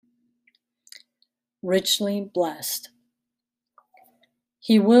richly blessed.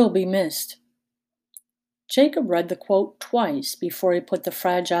 He will be missed. Jacob read the quote twice before he put the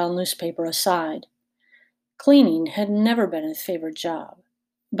fragile newspaper aside. Cleaning had never been his favorite job,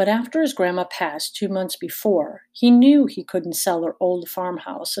 but after his grandma passed 2 months before, he knew he couldn't sell their old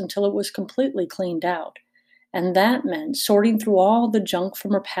farmhouse until it was completely cleaned out, and that meant sorting through all the junk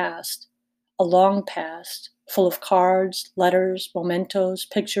from her past, a long past, full of cards, letters, mementos,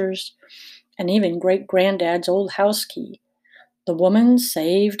 pictures, and even great-granddad's old house key. The woman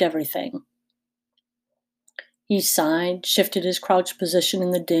saved everything. He sighed, shifted his crouched position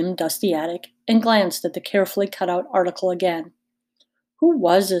in the dim, dusty attic, and glanced at the carefully cut-out article again. Who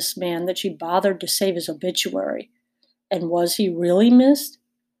was this man that she bothered to save his obituary? And was he really missed?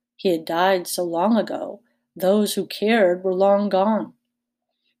 He had died so long ago. Those who cared were long gone.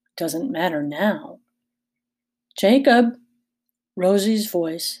 Doesn't matter now. Jacob! Rosie's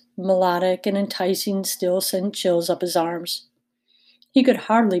voice, melodic and enticing, still sent chills up his arms. He could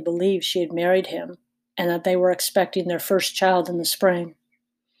hardly believe she had married him, and that they were expecting their first child in the spring.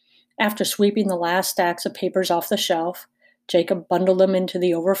 After sweeping the last stacks of papers off the shelf, Jacob bundled them into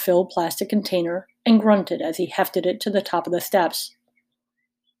the overfilled plastic container and grunted as he hefted it to the top of the steps.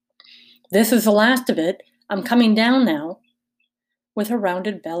 "This is the last of it. I'm coming down now." With her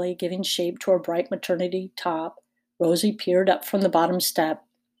rounded belly giving shape to her bright maternity top, Rosie peered up from the bottom step.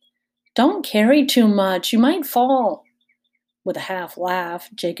 "Don't carry too much. You might fall." With a half laugh,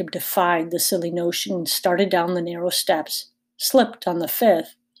 Jacob defied the silly notion and started down the narrow steps, slipped on the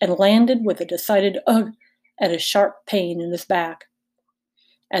fifth, and landed with a decided ugh at a sharp pain in his back.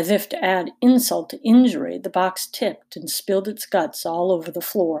 As if to add insult to injury, the box tipped and spilled its guts all over the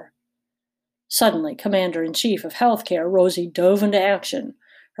floor. Suddenly, Commander-in-Chief of Healthcare, Rosie dove into action,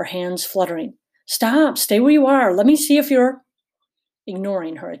 her hands fluttering. "Stop! Stay where you are! Let me see if you're—"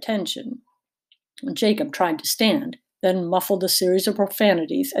 Ignoring her attention, Jacob tried to stand, then muffled a series of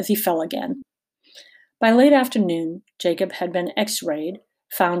profanities as he fell again. By late afternoon, Jacob had been x-rayed,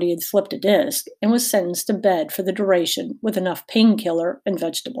 found he had slipped a disc, and was sentenced to bed for the duration with enough painkiller and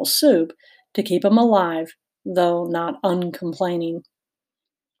vegetable soup to keep him alive, though not uncomplaining.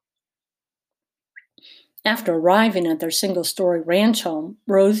 After arriving at their single-story ranch home,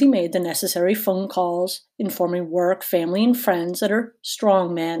 Rosie made the necessary phone calls, informing work, family, and friends that her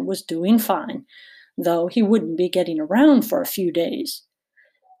strong man was doing fine, though he wouldn't be getting around for a few days.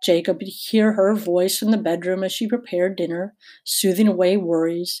 Jacob could hear her voice from the bedroom as she prepared dinner, soothing away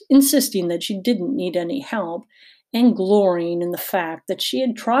worries, insisting that she didn't need any help, and glorying in the fact that she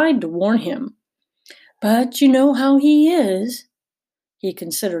had tried to warn him. "But you know how he is." He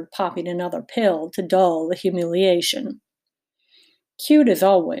considered popping another pill to dull the humiliation. Cute as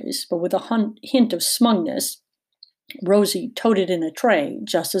always, but with a hint of smugness, Rosie toted in a tray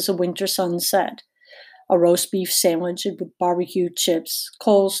just as the winter sun set. A roast beef sandwich with barbecue chips,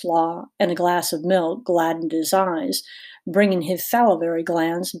 coleslaw, and a glass of milk gladdened his eyes, bringing his salivary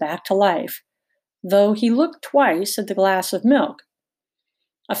glands back to life, though he looked twice at the glass of milk.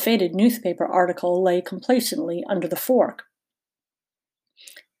 A faded newspaper article lay complacently under the fork.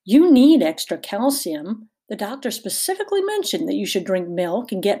 "You need extra calcium. The doctor specifically mentioned that you should drink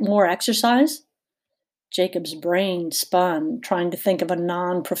milk and get more exercise." Jacob's brain spun, trying to think of a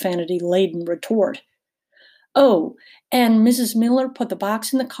non-profanity-laden retort. "Oh, and Mrs. Miller put the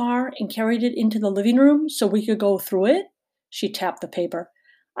box in the car and carried it into the living room so we could go through it?" She tapped the paper.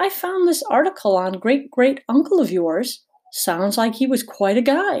 "I found this article on great-great-uncle of yours. Sounds like he was quite a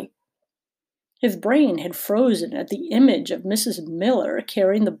guy." His brain had frozen at the image of Mrs. Miller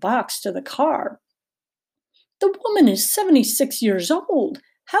carrying the box to the car. "The woman is 76 years old.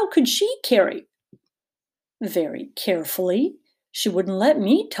 How could she carry—" "Very carefully. She wouldn't let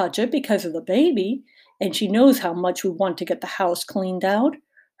me touch it because of the baby, and she knows how much we want to get the house cleaned out.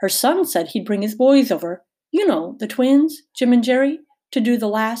 Her son said he'd bring his boys over, you know, the twins, Jim and Jerry, to do the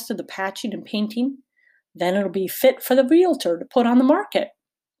last of the patching and painting. Then it'll be fit for the realtor to put on the market."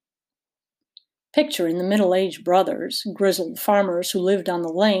 Picturing the middle-aged brothers, grizzled farmers who lived on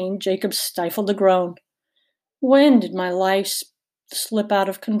the lane, Jacob stifled a groan. When did my life slip out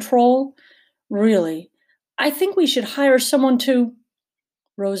of control? Really, I think we should hire someone to—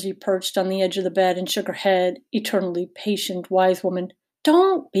 Rosie perched on the edge of the bed and shook her head, eternally patient, wise woman.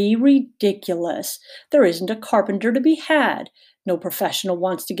 "Don't be ridiculous. There isn't a carpenter to be had. No professional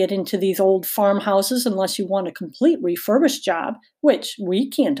wants to get into these old farmhouses unless you want a complete refurbished job, which we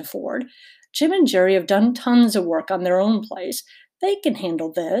can't afford. Jim and Jerry have done tons of work on their own place. They can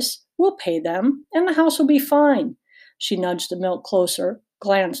handle this. We'll pay them, and the house will be fine." She nudged the milk closer,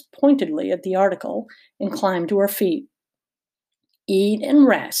 glanced pointedly at the article, and climbed to her feet. Eat and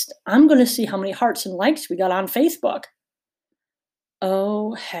rest. I'm going to see how many hearts and likes we got on Facebook.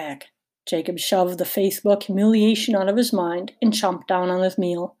 Oh, heck. Jacob shoved the Facebook humiliation out of his mind and chomped down on his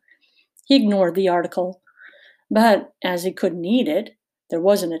meal. He ignored the article. But as he couldn't eat it, there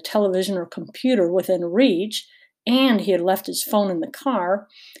wasn't a television or computer within reach, and he had left his phone in the car,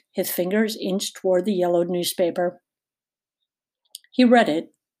 his fingers inched toward the yellowed newspaper. He read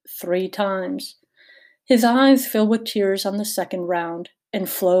it 3 times. His eyes filled with tears on the second round and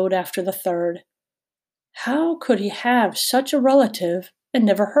flowed after the third. How could he have such a relative and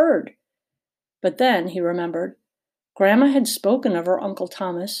never heard? But then he remembered. Grandma had spoken of her Uncle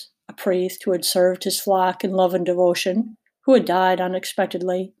Thomas, a priest who had served his flock in love and devotion, who had died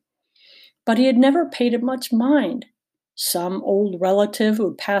unexpectedly. But he had never paid it much mind. Some old relative who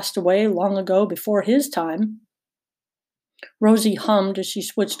had passed away long ago before his time. Rosie hummed as she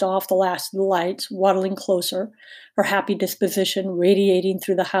switched off the last of the lights, waddling closer, her happy disposition radiating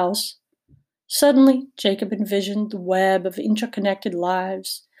through the house. Suddenly, Jacob envisioned the web of interconnected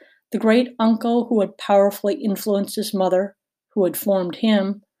lives, the great uncle who had powerfully influenced his mother, who had formed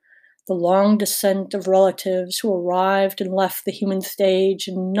him, the long descent of relatives who arrived and left the human stage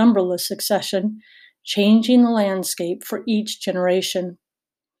in numberless succession, changing the landscape for each generation.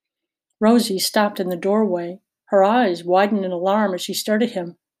 Rosie stopped in the doorway, her eyes widened in alarm as she stared at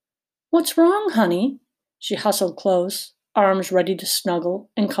him. "What's wrong, honey?" She hustled close, arms ready to snuggle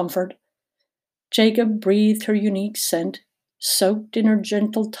and comfort. Jacob breathed her unique scent, soaked in her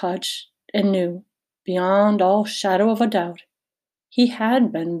gentle touch, and knew, beyond all shadow of a doubt, he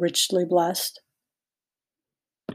had been richly blessed.